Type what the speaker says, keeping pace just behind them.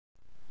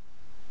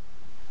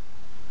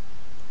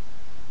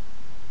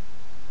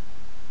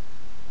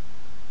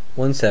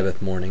One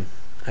Sabbath morning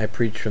I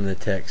preached from the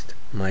text,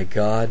 my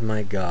God,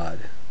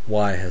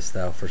 why hast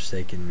thou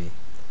forsaken me?"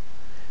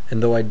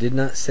 And though I did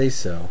not say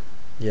so,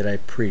 yet I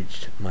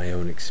preached my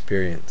own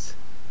experience.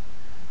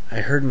 I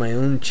heard my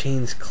own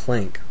chains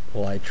clank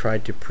while I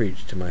tried to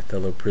preach to my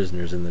fellow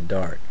prisoners in the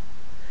dark,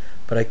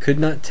 but I could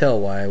not tell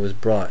why I was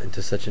brought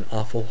into such an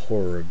awful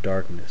horror of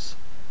darkness,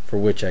 for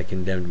which I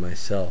condemned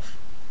myself.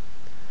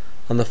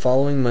 On the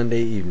following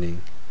Monday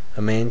evening,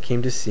 a man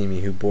came to see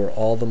me who bore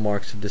all the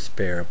marks of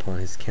despair upon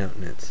his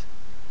countenance.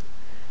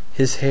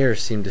 His hair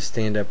seemed to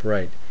stand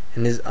upright,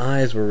 and his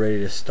eyes were ready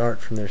to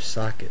start from their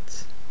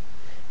sockets.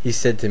 He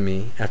said to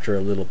me, after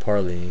a little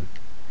parleying,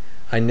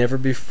 "I never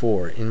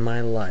before in my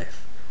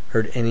life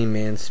heard any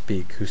man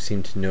speak who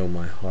seemed to know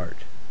my heart.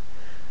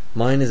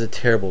 Mine is a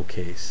terrible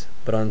case,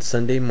 but on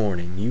Sunday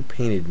morning you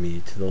painted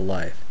me to the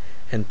life,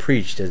 and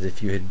preached as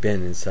if you had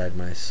been inside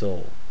my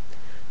soul.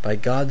 By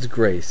God's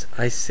grace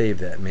I saved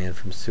that man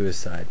from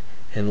suicide,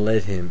 and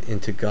led him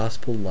into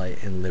gospel light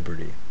and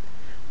liberty.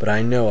 But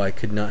I know I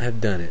could not have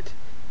done it,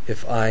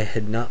 if I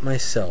had not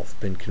myself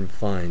been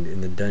confined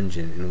in the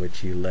dungeon in which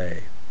he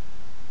lay.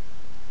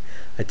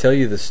 I tell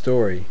you the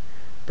story,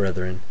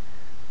 brethren,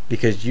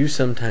 because you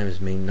sometimes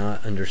may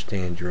not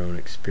understand your own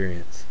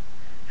experience,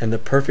 and the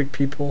perfect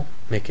people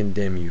may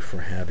condemn you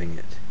for having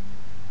it.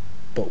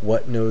 But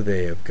what know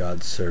they of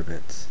God's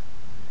servants?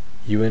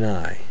 You and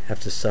I have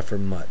to suffer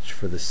much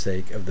for the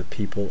sake of the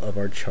people of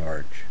our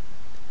charge.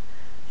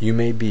 You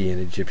may be in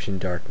Egyptian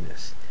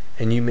darkness,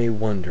 and you may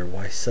wonder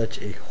why such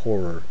a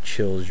horror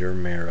chills your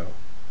marrow,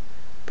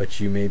 but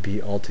you may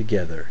be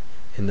altogether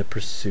in the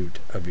pursuit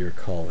of your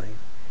calling,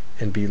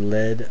 and be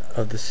led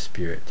of the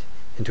Spirit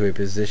into a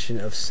position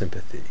of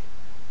sympathy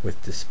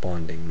with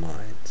desponding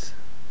minds.